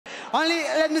Only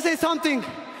let me say something.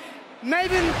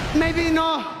 Maybe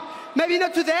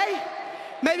not today,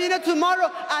 maybe not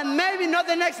tomorrow, and maybe not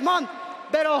the next month.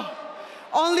 But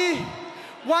only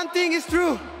one thing is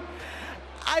true.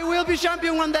 I will be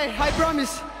champion one day, I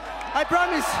promise. I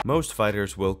promise. Most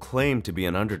fighters will claim to be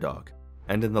an underdog,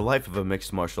 and in the life of a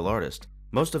mixed martial artist,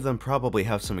 most of them probably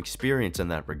have some experience in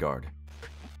that regard.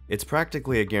 It's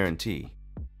practically a guarantee.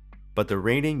 But the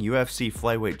reigning UFC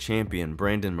flyweight champion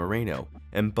Brandon Moreno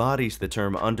embodies the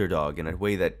term underdog in a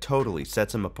way that totally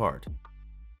sets him apart.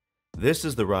 This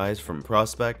is the rise from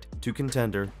prospect to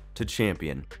contender to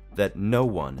champion that no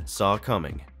one saw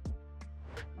coming.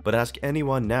 But ask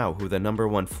anyone now who the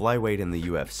 #1 flyweight in the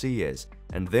UFC is,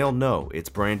 and they'll know it's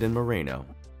Brandon Moreno.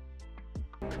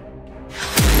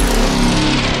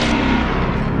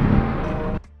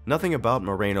 Nothing about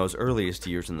Moreno's earliest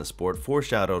years in the sport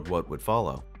foreshadowed what would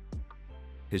follow.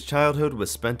 His childhood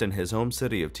was spent in his home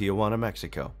city of Tijuana,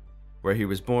 Mexico, where he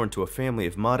was born to a family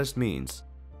of modest means,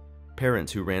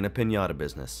 parents who ran a piñata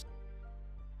business.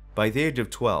 By the age of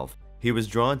 12, he was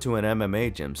drawn to an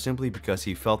MMA gym simply because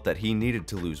he felt that he needed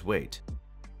to lose weight.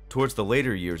 Towards the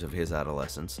later years of his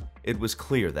adolescence, it was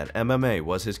clear that MMA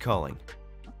was his calling.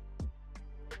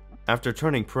 After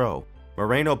turning pro,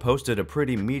 Moreno posted a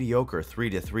pretty mediocre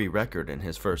 3-3 record in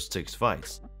his first 6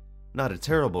 fights. Not a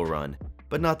terrible run,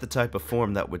 but not the type of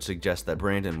form that would suggest that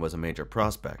Brandon was a major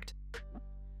prospect.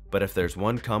 But if there's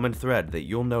one common thread that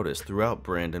you'll notice throughout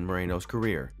Brandon Moreno's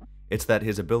career, it's that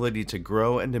his ability to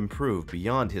grow and improve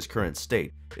beyond his current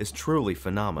state is truly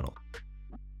phenomenal.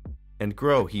 And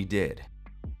grow he did.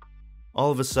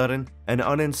 All of a sudden, an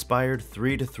uninspired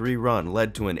 3-3 run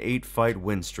led to an 8-fight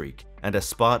win streak and a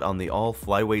spot on the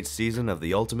all-flyweight season of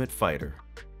the Ultimate Fighter.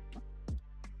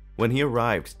 When he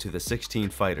arrived to the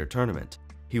 16-fighter tournament,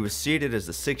 he was seeded as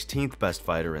the 16th best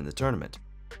fighter in the tournament.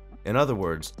 In other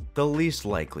words, the least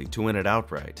likely to win it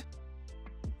outright.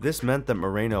 This meant that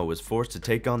Moreno was forced to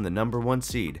take on the #1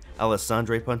 seed,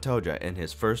 Alexandre Pantoja, in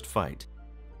his first fight.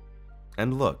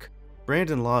 And look,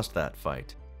 Brandon lost that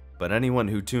fight, but anyone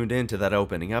who tuned into that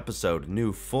opening episode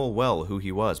knew full well who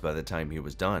he was by the time he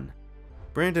was done.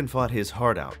 Brandon fought his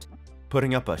heart out,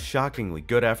 putting up a shockingly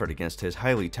good effort against his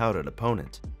highly touted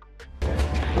opponent.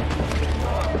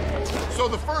 So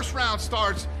the first round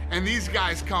starts, and these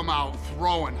guys come out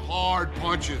throwing hard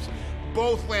punches.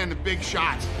 Both landed big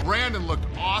shots. Brandon looked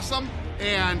awesome,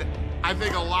 and I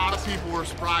think a lot of people were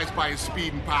surprised by his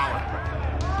speed and power.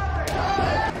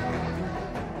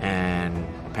 And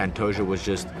Pantoja was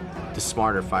just the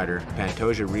smarter fighter.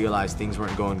 Pantoja realized things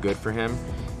weren't going good for him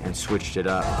and switched it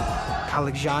up.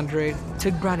 Alexandre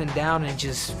took Brandon down and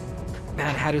just,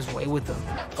 man, had his way with him.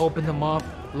 Opened him up,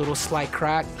 little slight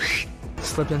crack,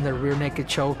 slipped in the rear naked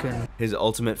choke, and his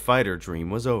Ultimate Fighter dream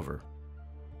was over.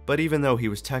 But even though he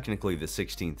was technically the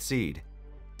 16th seed,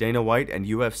 Dana White and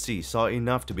UFC saw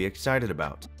enough to be excited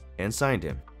about and signed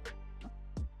him.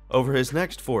 Over his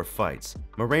next 4 fights,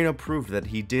 Moreno proved that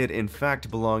he did in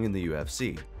fact belong in the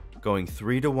UFC, going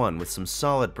 3-1 with some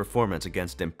solid performance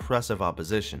against impressive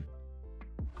opposition.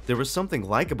 There was something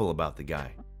likable about the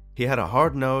guy. He had a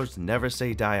hard-nosed,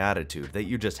 never-say-die attitude that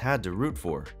you just had to root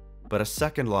for, but a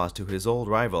second loss to his old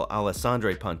rival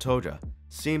Alexandre Pantoja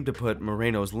seemed to put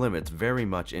Moreno's limits very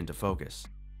much into focus.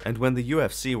 And when the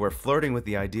UFC were flirting with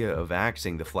the idea of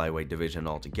axing the flyweight division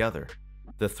altogether,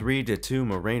 the 3-2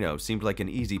 Moreno seemed like an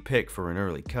easy pick for an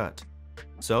early cut.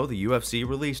 So the UFC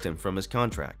released him from his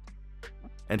contract.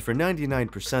 And for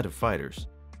 99% of fighters,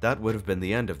 that would have been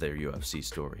the end of their UFC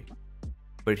story.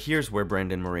 But here's where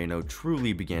Brandon Moreno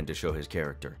truly began to show his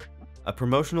character. A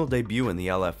promotional debut in the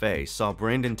LFA saw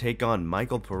Brandon take on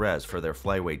Maikel Perez for their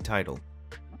flyweight title.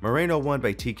 Moreno won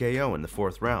by TKO in the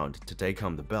 4th round to take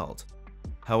home the belt.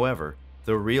 However,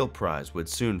 the real prize would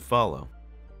soon follow.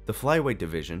 The flyweight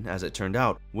division, as it turned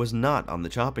out, was not on the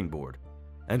chopping board.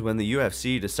 And when the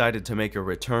UFC decided to make a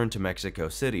return to Mexico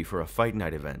City for a fight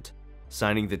night event,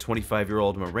 signing the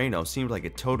 25-year-old Moreno seemed like a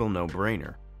total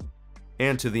no-brainer.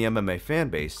 And to the MMA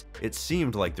fanbase, it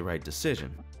seemed like the right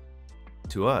decision.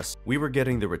 To us, we were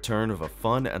getting the return of a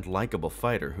fun and likable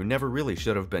fighter who never really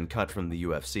should have been cut from the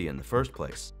UFC in the first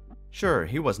place. Sure,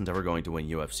 he wasn't ever going to win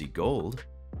UFC gold,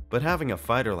 but having a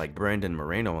fighter like Brandon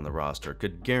Moreno on the roster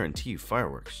could guarantee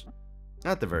fireworks.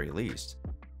 At the very least.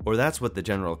 Or that's what the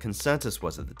general consensus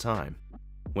was at the time.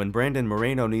 When Brandon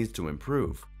Moreno needs to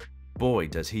improve, boy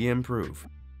does he improve.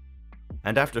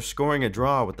 And after scoring a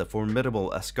draw with the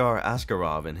formidable Askar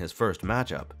Askarov in his first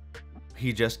matchup,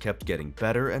 he just kept getting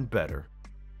better and better.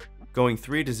 Going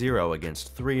 3-0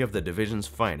 against 3 of the division's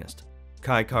finest,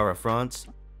 Kai Kara-France,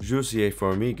 Jussier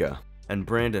Formiga, and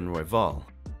Brandon Royval.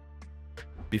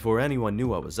 Before anyone knew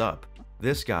what was up,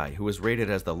 This guy, who was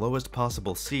rated as the lowest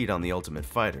possible seed on the Ultimate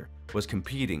Fighter, was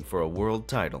competing for a world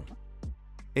title.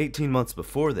 18 months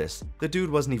before this, the dude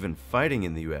wasn't even fighting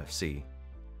in the UFC.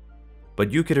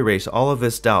 But you could erase all of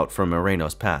this doubt from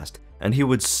Moreno's past, and he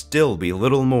would still be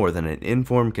little more than an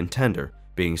informed contender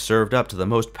being served up to the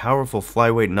most powerful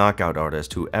flyweight knockout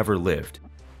artist who ever lived.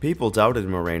 People doubted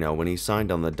Moreno when he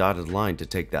signed on the dotted line to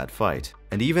take that fight,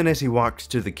 and even as he walked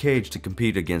to the cage to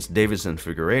compete against Davidson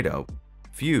Figueiredo,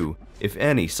 few, if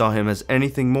any, saw him as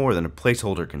anything more than a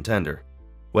placeholder contender.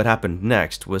 What happened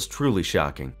next was truly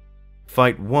shocking.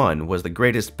 Fight 1 was the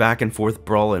greatest back-and-forth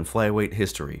brawl in flyweight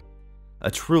history. A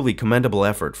truly commendable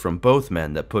effort from both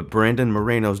men that put Brandon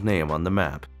Moreno's name on the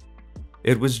map.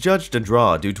 It was judged a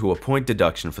draw due to a point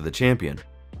deduction for the champion,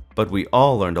 but we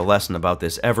all learned a lesson about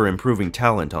this ever-improving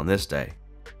talent on this day.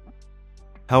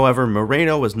 However,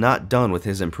 Moreno was not done with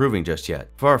his improving just yet,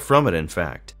 far from it in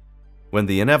fact. When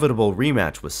the inevitable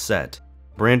rematch was set,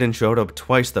 Brandon showed up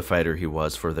twice the fighter he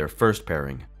was for their first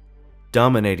pairing,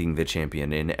 dominating the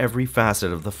champion in every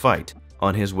facet of the fight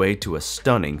on his way to a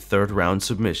stunning third-round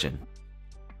submission.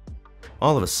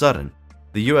 All of a sudden,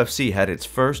 the UFC had its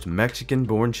first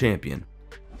Mexican-born champion,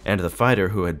 and the fighter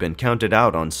who had been counted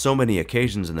out on so many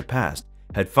occasions in the past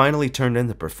had finally turned in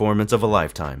the performance of a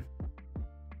lifetime.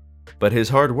 But his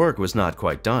hard work was not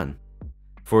quite done,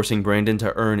 forcing Brandon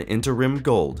to earn interim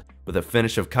gold with a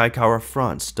finish of Kai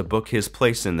Kara-France to book his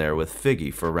place in there with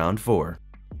Figgy for round 4.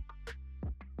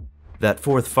 That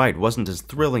fourth fight wasn't as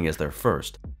thrilling as their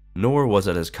first, nor was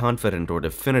it as confident or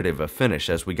definitive a finish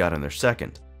as we got in their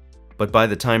second. But by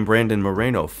the time Brandon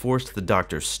Moreno forced the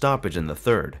doctor's stoppage in the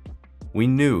third, we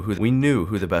knew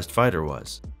who the best fighter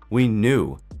was. We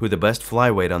knew who the best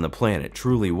flyweight on the planet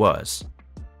truly was.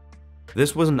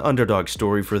 This was an underdog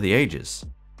story for the ages,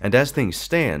 and as things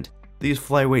stand, these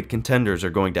flyweight contenders are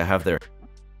going to have their